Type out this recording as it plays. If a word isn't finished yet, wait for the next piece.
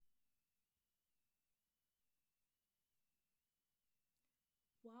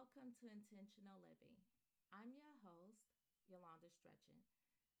welcome to Intentional Living. I'm your host, Yolanda Stretchin.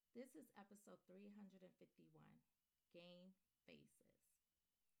 This is episode 351, Game Faces.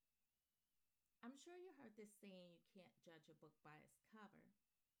 I'm sure you heard this saying you can't judge a book by its cover.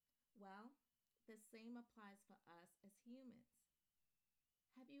 Well, the same applies for us as humans.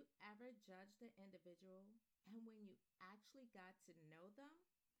 Have you ever judged an individual and when you actually got to know them,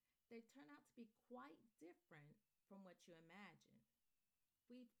 they turn out to be quite different from what you imagined?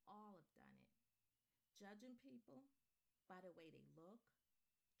 We've all have done it. Judging people by the way they look,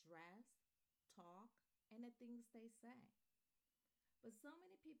 dress, talk, and the things they say. But so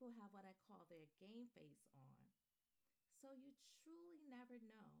many people have what I call their game face on. So you truly never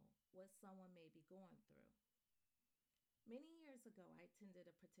know what someone may be going through. Many years ago, I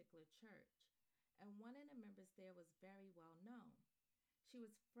attended a particular church, and one of the members there was very well known. She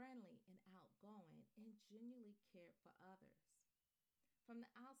was friendly and outgoing and genuinely cared for others. From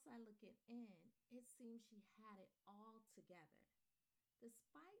the outside looking in, it seemed she had it all together.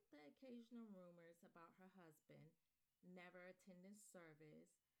 Despite the occasional rumors about her husband never attending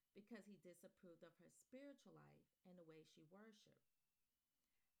service because he disapproved of her spiritual life and the way she worshiped.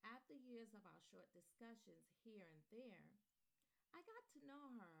 After years of our short discussions here and there, I got to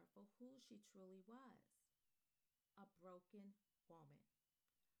know her for who she truly was: a broken woman,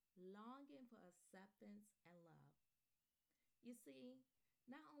 longing for acceptance and love. You see,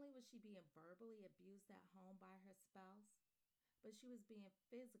 not only was she being verbally abused at home by her spouse, but she was being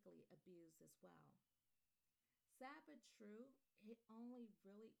physically abused as well. Sad but true, it only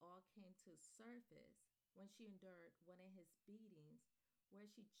really all came to surface when she endured one of his beatings where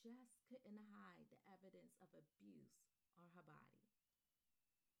she just couldn't hide the evidence of abuse on her body.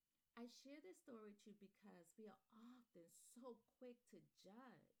 I share this story with you because we are often so quick to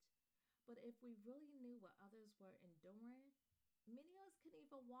judge. But if we really knew what others were enduring, many of us couldn't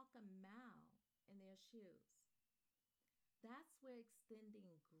even walk a mile in their shoes. That's where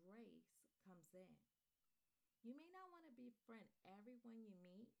extending grace comes in. You may not want to befriend everyone you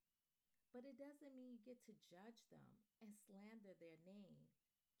meet, but it doesn't mean you get to judge them and slander their name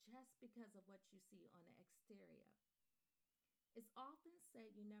just because of what you see on the exterior. It's often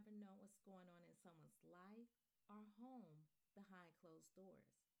said you never know what's going on in someone's life or home behind closed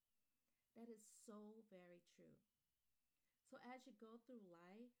doors. That is so very true. So as you go through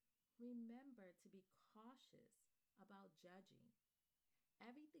life, remember to be cautious about judging.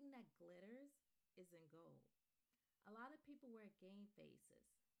 Everything that glitters isn't gold. A lot of people wear game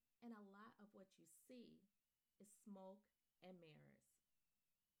faces, and a lot of what you see is smoke and mirrors.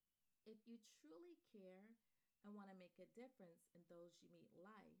 If you truly care and want to make a difference in those you meet in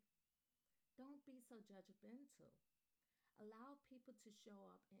life, don't be so judgmental. Allow people to show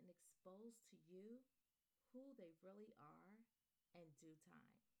up and expose to you who they really are in due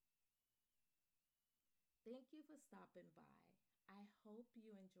time. Thank you for stopping by. I hope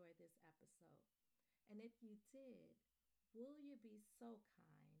you enjoyed this episode. And if you did, will you be so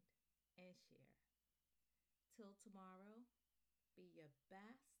kind and share? Till tomorrow, be your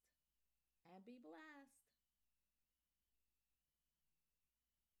best and be blessed.